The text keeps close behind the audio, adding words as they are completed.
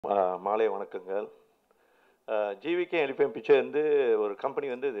மாலை வணக்கங்கள். GVK elephant picture வந்து ஒரு கம்பெனி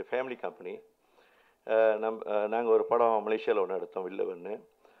வந்து இது ஃபேமிலி கம்பெனி. நாங்கள் ஒரு படம் மலேசியாவில் ஒன்று எடுத்தோம், வில்லவன்னு.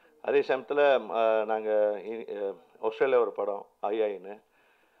 அதே சமயத்தில் நாங்கள் ஆஸ்திரேலியா ஒரு படம் ஐயாயின்னு.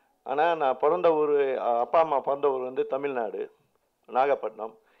 ஆனால் நான் பிறந்த ஊர், அப்பா அம்மா பிறந்த ஊர் வந்து தமிழ்நாடு,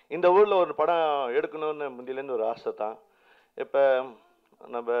 நாகப்பட்டினம். இந்த ஊரில் ஒரு படம் எடுக்கணும்னு முந்திலேருந்து ஒரு ஆசை தான். இப்போ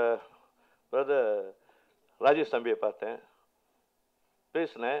நம்ம பிரதர் ராஜேஷ் தம்பியை பார்த்தேன்,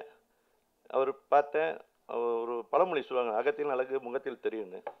 பேசினேன். அவர் பார்த்தேன், ஒரு பழமொழி சொல்லுவாங்க, அகத்தில் அழகு முகத்தில்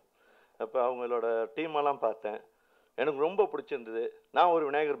தெரியும்னு. அப்போ அவங்களோட டீமெல்லாம் பார்த்தேன், எனக்கு ரொம்ப பிடிச்சிருந்தது. நான் ஒரு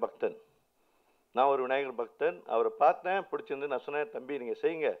விநாயகர் பக்தன். அவரை பார்த்தேன், பிடிச்சிருந்து. நான் சொன்னேன், தம்பி நீங்கள்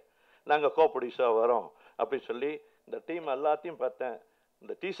செய்யுங்க, நாங்கள் ப்ரொடியூசராக வரோம் அப்படின்னு சொல்லி இந்த டீம் எல்லாத்தையும் பார்த்தேன்.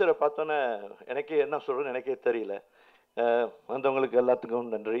 இந்த டீச்சரை பார்த்தோன்னே எனக்கே என்ன சொல்கிறேன்னு எனக்கே தெரியல. வந்தவங்களுக்கு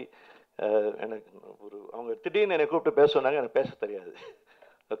எல்லாத்துக்கும் நன்றி. எனக்கு அவங்க திடீர்னு என்னை கூப்பிட்டு பேச சொன்னாங்க, எனக்கு பேச தெரியாது.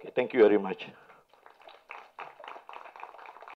 Okay, thank you very much.